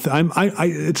 Yeah,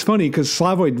 it's funny because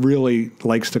Slavoj really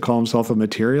likes to call himself a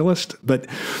materialist, but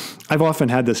I've often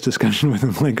had this discussion with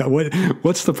him. Like,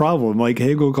 what's the problem? Like,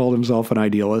 Hegel called himself an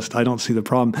idealist. I don't see the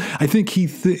problem. I think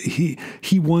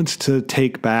he wants to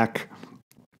take back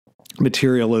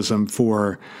materialism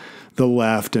for the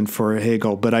left and for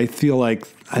Hegel, but I feel like,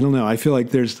 I don't know. I feel like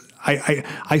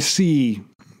I see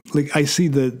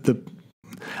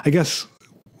I guess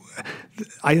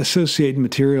I associate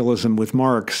materialism with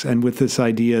Marx and with this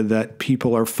idea that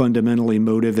people are fundamentally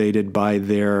motivated by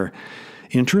their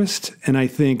interest. And I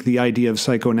think the idea of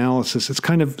psychoanalysis,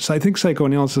 I think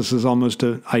psychoanalysis is almost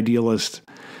an idealist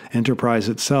enterprise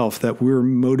itself, that we're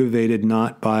motivated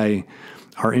not by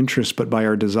our interest, but by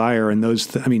our desire. And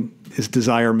is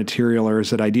desire material or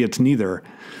is it idea? It's neither.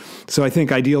 So I think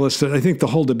the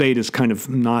whole debate is kind of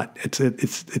not,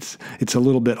 it's a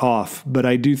little bit off, but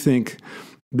I do think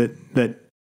that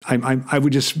I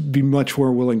would just be much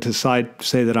more willing to say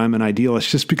that I'm an idealist,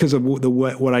 just because of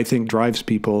what I think drives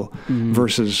people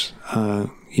versus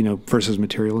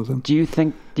materialism. Do you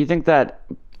think that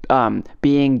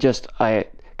being just a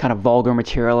kind of vulgar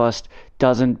materialist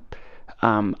doesn't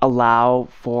allow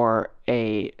for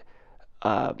an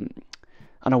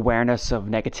awareness of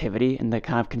negativity and the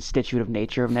kind of constitutive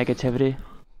nature of negativity?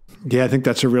 Yeah, I think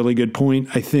that's a really good point.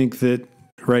 I think that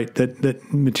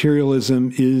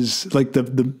materialism is like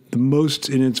the most,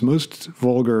 in its most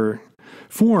vulgar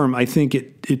form. I think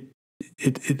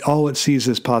it all it sees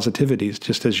is positivities,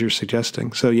 just as you're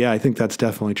suggesting. So yeah, I think that's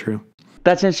definitely true.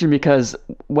 That's interesting, because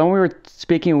when we were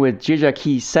speaking with Žižek,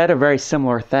 he said a very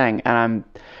similar thing, and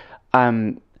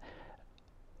I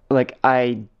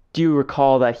do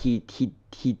recall that he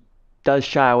does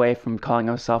shy away from calling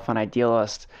himself an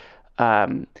idealist,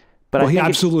 But well, I he think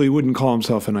absolutely wouldn't call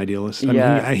himself an idealist. I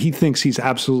mean, he thinks he's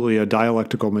absolutely a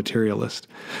dialectical materialist.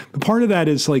 But part of that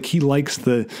is like he likes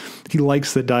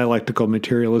that dialectical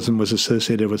materialism was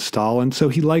associated with Stalin, so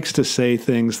he likes to say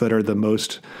things that are the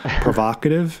most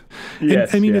provocative.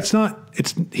 Yes, and, I mean, yeah.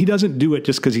 he doesn't do it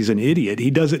just because he's an idiot.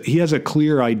 He does it. He has a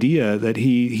clear idea that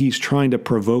he's trying to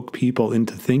provoke people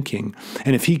into thinking.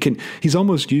 And if he can, he's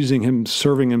almost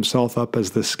serving himself up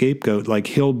as the scapegoat. Like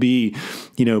he'll be,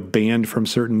 banned from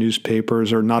certain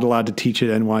newspapers or not allowed to teach at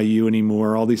NYU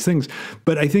anymore, all these things.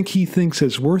 But I think he thinks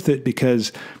it's worth it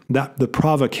because that the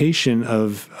provocation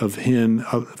of him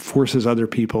forces other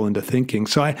people into thinking.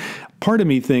 So part of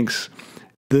me thinks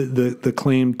the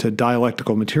claim to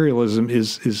dialectical materialism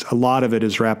is a lot of it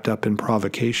is wrapped up in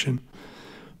provocation.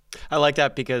 I like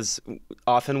that because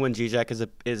often when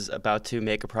Žižek is about to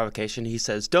make a provocation, he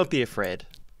says, "Don't be afraid."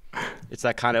 It's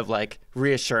that kind of like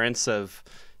reassurance of,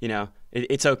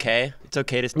 it's okay. It's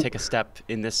okay to take a step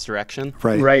in this direction.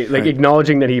 Right. Like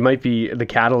acknowledging that he might be the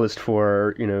catalyst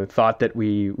for, thought that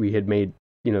we had made,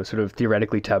 sort of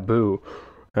theoretically taboo.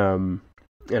 And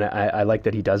I like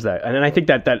that he does that. And I think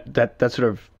that sort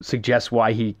of suggests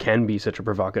why he can be such a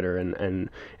provocateur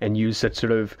and use such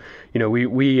sort of,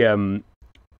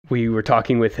 we were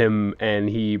talking with him and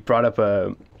he brought up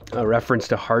a reference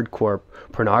to hardcore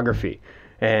pornography.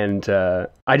 And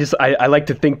I like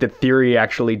to think that theory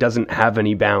actually doesn't have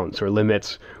any bounds or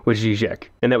limits with Žižek,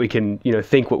 and that we can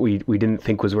think what we didn't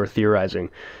think was worth theorizing.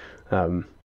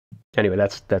 Anyway,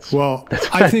 that's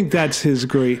I think that's his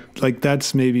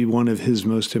that's maybe one of his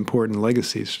most important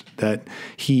legacies, that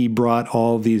he brought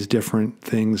all these different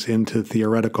things into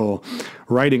theoretical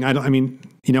writing.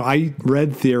 I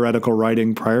read theoretical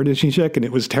writing prior to Žižek, and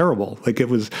it was terrible. It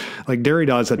was like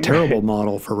Derrida is a terrible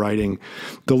model for writing.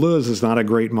 Deleuze is not a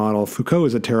great model. Foucault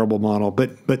is a terrible model.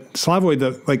 But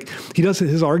Slavoj,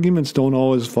 his arguments don't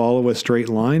always follow a straight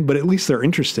line, but at least they're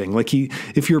interesting.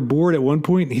 If you're bored at one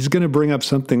point, he's going to bring up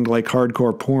something like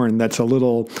hardcore porn that's a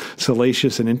little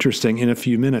salacious and interesting in a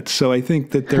few minutes. So I think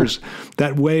that there's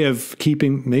that way of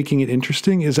making it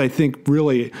interesting is, I think,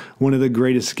 really one of the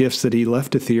greatest gifts that he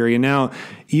left to theory. And now,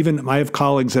 even I have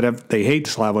colleagues that they hate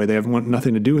Slavoj. They want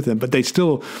nothing to do with him, but they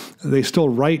still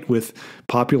write with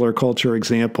popular culture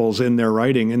examples in their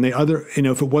writing. And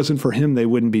if it wasn't for him, they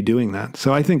wouldn't be doing that.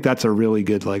 So I think that's a really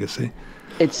good legacy.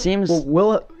 It seems.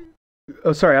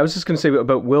 Sorry, I was just going to say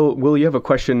about Will. You have a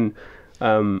question?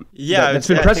 That's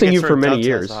been pressing you for many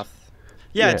years.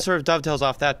 It sort of dovetails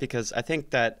off that because I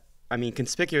think that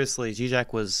conspicuously,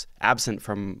 Žižek was absent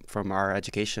from our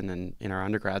education and in our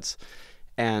undergrads.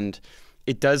 And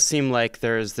it does seem like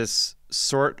there's this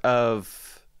sort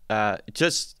of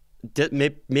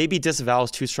maybe disavow is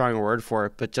too strong a word for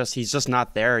it, but he's just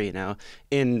not there,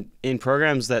 in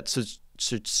programs that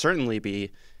should certainly be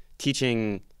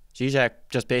teaching Žižek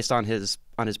just based on his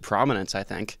prominence, I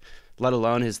think, let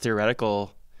alone his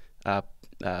theoretical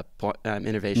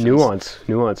innovations.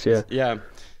 Nuance, yeah. Yeah.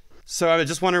 So I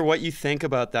just wonder what you think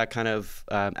about that kind of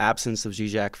absence of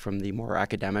Žižek from the more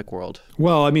academic world.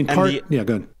 Well, go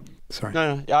ahead. Sorry.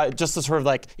 No, just the sort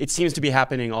of it seems to be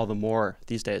happening all the more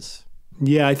these days.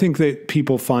 Yeah, I think that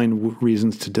people find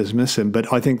reasons to dismiss him,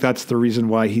 but I think that's the reason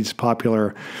why he's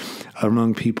popular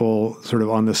among people sort of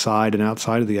on the side and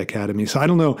outside of the academy. So I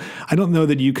don't know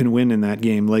that you can win in that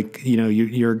game.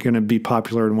 You're going to be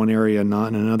popular in one area and not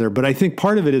in another. But I think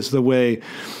part of it is the way,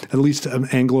 at least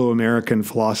Anglo-American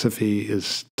philosophy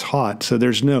is taught. So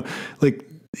there's no,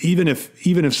 even if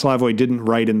Slavoj didn't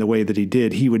write in the way that he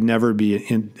did, he would never be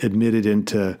admitted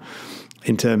into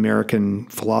American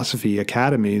philosophy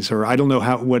academies, or I don't know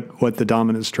what the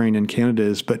dominant strain in Canada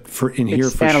is, but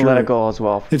it's analytical as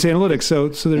well. It's analytic. So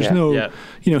there's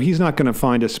he's not going to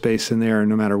find a space in there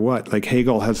no matter what.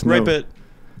 Hegel has no.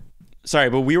 Right,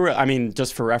 but we were,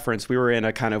 just for reference, we were in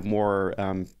a kind of more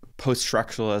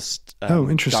post-structuralist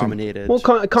dominated. Well,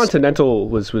 Continental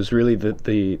was really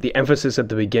the emphasis at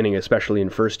the beginning, especially in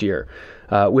first year,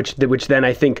 which then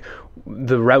I think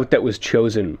the route that was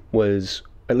chosen was,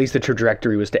 at least the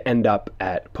trajectory was to end up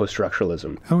at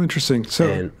post-structuralism. Oh, interesting.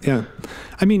 So, yeah.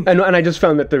 And I just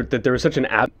found that there was such an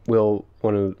app.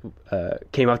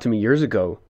 Came up to me years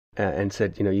ago and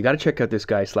said, you got to check out this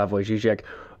guy, Slavoj Žižek.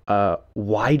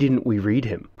 Why didn't we read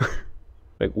him?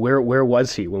 Where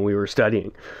was he when we were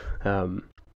studying? And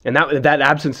that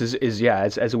absence is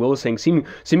as Will was saying,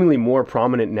 seemingly more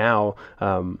prominent now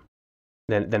than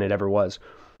it ever was.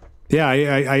 Yeah, I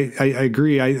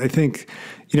agree. I think,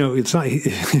 it's not,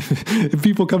 if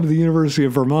people come to the University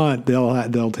of Vermont,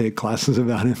 they'll take classes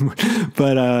about him.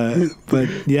 But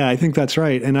yeah, I think that's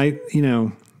right. And I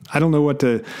don't know what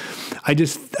to, I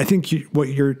think what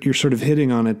you're sort of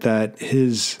hitting on it, that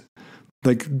his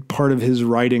like part of his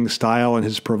writing style and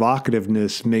his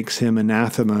provocativeness makes him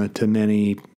anathema to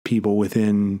many people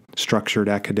within structured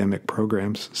academic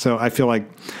programs. So I feel like,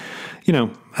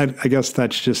 I guess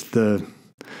that's just the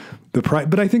pride.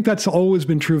 But I think that's always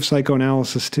been true of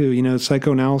psychoanalysis too.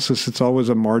 Psychoanalysis, it's always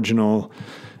a marginal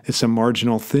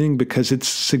thing because it's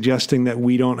suggesting that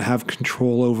we don't have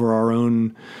control over our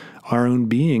own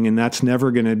being, and that's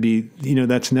never going to be,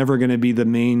 the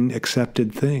main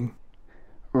accepted thing.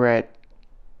 Right.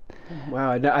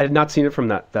 Wow, I had not seen it from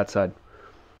that side.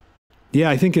 Yeah,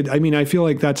 I feel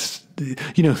like that's,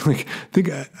 like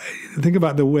think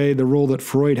about the role that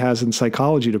Freud has in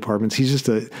psychology departments. He's just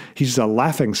a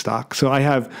laughing stock. So I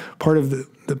have part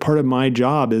of my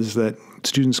job is that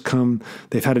students come,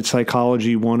 they've had a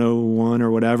psychology 101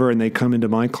 or whatever, and they come into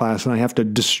my class and I have to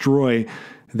destroy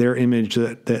their image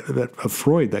that of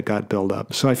Freud that got built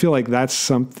up. So I feel like that's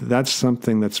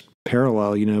something that's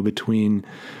parallel,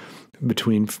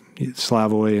 between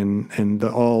Slavoj and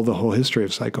the whole history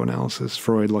of psychoanalysis,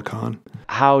 Freud, Lacan.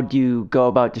 How do you go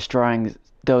about destroying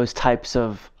those types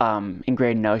of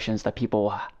ingrained notions that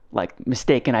people, like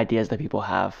mistaken ideas that people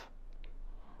have?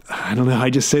 I don't know.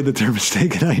 I just say that they're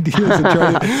mistaken ideas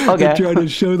and try to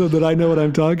show them that I know what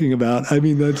I'm talking about. I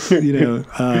mean, that's, like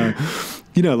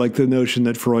the notion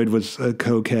that Freud was a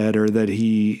cokehead or that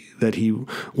he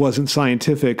wasn't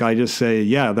scientific. I just say,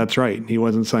 yeah, that's right. He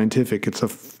wasn't scientific. It's a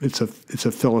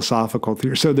philosophical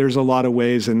theory. So there's a lot of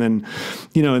ways. And then,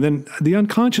 and then the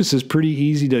unconscious is pretty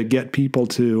easy to get people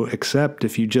to accept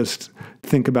if you just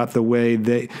think about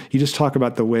you just talk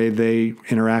about the way they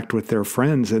interact with their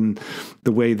friends and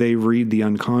the way they read the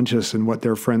unconscious and what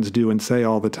their friends do and say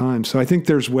all the time. So I think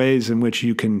there's ways in which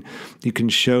you can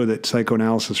show that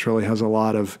psychoanalysis really has a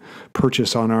lot of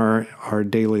purchase on our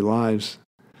daily lives.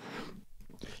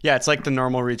 Yeah, it's like the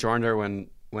normal rejoinder when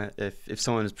if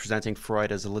someone is presenting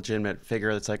Freud as a legitimate figure,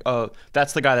 it's like, oh,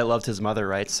 that's the guy that loved his mother,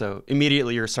 right? So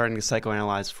immediately you're starting to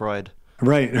psychoanalyze Freud.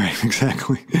 Right,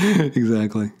 exactly.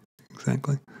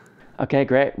 Okay,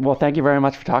 great. Well, thank you very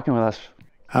much for talking with us.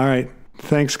 All right.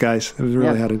 Thanks, guys. It was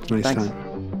really had a nice thanks. time.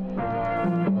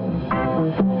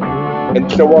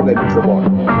 And so on and so on.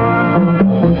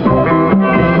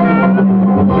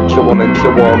 So on and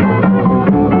so on.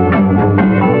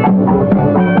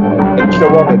 And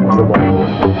so on and so on.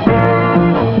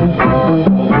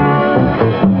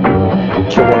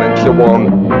 So on and so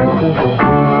on.